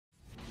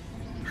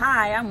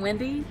Hi, I'm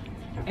Wendy,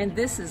 and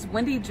this is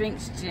Wendy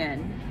Drinks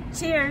Gin.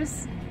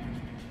 Cheers!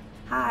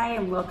 Hi,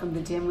 and welcome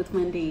to Gin with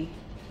Wendy.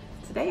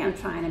 Today I'm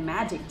trying a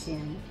magic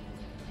gin.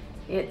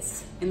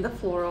 It's in the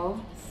floral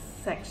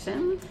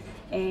section,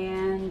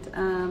 and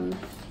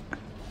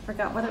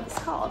forgot what it was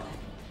called.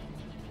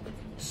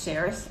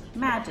 Sharish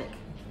Magic.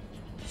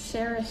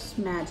 Sharish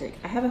Magic.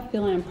 I have a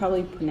feeling I'm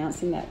probably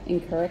pronouncing that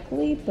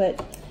incorrectly,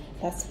 but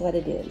that's what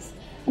it is.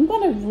 I'm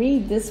going to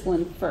read this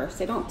one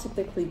first. I don't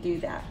typically do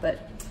that,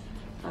 but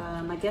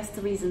I guess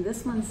the reason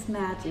this one's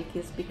magic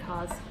is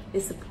because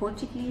it's a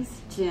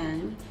Portuguese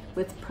gin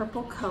with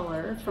purple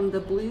color from the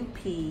blue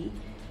pea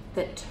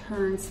that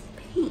turns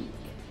pink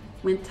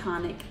when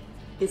tonic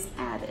is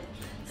added.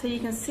 So you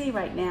can see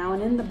right now,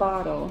 and in the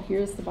bottle,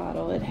 here's the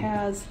bottle, it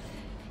has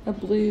a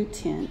blue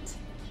tint.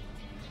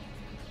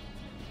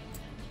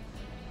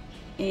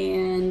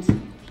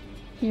 And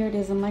here it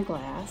is in my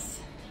glass.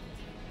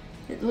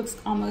 It looks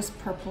almost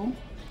purple.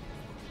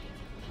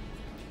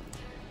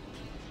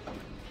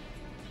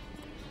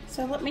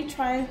 So let me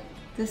try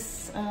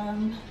this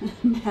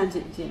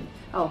magic gin.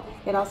 Oh,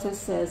 it also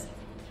says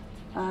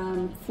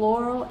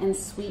floral and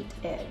sweet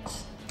edge.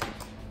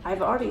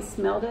 I've already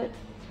smelled it.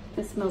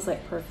 It smells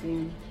like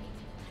perfume.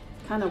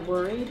 Kind of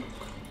worried.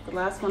 The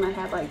last one I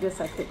had like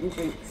this I couldn't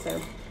drink,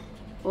 so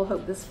we'll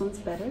hope this one's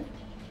better.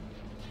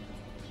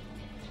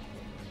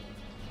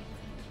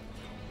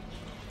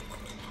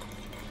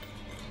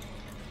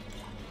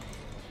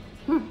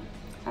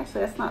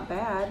 Actually, that's not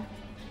bad.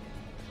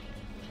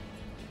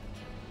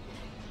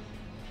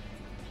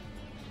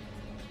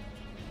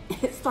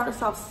 It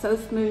starts off so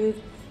smooth,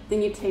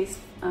 then you taste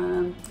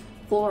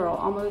floral,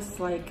 almost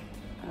like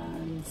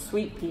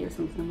sweet pea or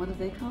something. What do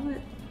they call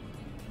it?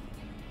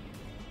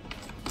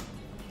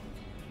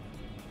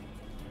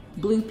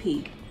 Blue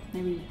pea.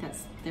 Maybe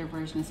that's their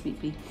version of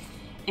sweet pea.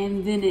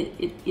 And then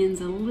it ends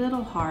a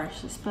little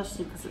harsh,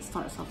 especially because it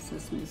starts off so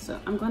smooth.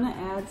 So I'm going to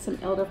add some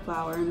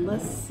elderflower, and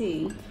let's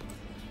see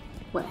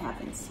what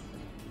happens.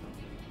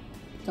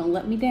 Don't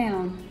let me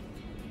down.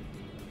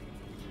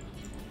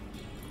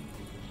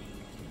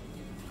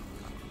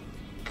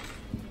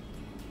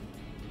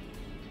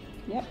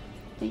 Yep,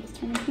 I think it's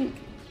turning pink.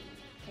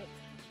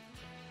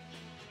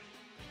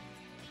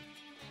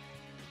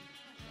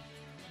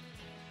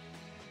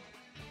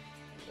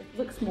 It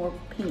looks more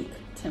pink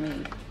to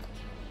me.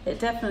 It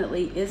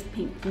definitely is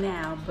pink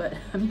now, but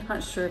I'm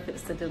not sure if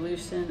it's the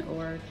dilution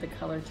or the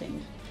color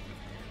change.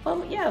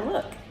 Well, yeah,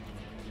 look.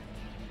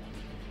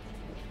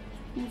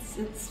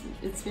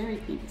 It's very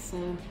pink,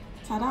 so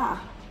ta-da!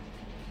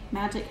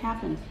 Magic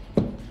happened.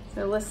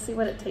 So let's see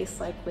what it tastes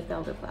like with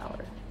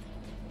elderflower.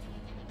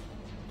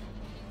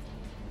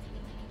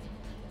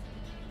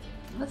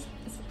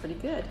 It's pretty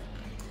good.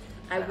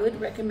 I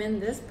would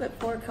recommend this, but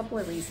for a couple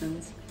of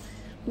reasons.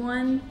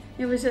 One,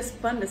 it was just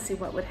fun to see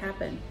what would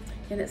happen,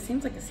 and it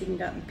seems like it's even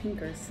gotten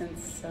pinker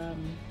since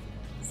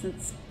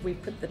we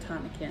put the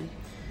tonic in.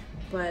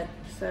 But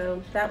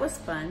so that was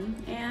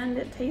fun, and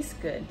it tastes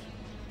good.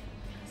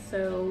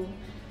 So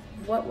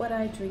what would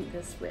I drink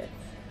this with?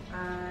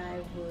 I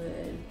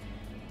would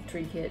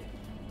drink it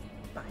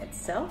by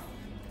itself.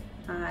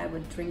 I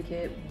would drink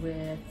it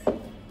with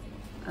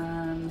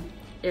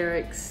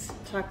Eric's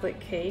chocolate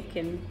cake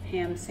and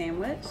ham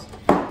sandwich.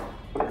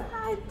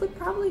 I would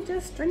probably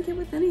just drink it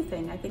with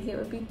anything. I think it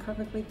would be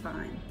perfectly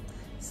fine.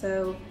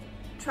 So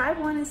try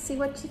one and see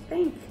what you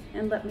think,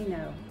 and let me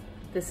know.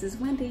 This is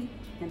Wendy,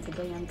 and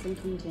today I'm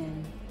drinking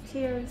gin.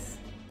 Cheers.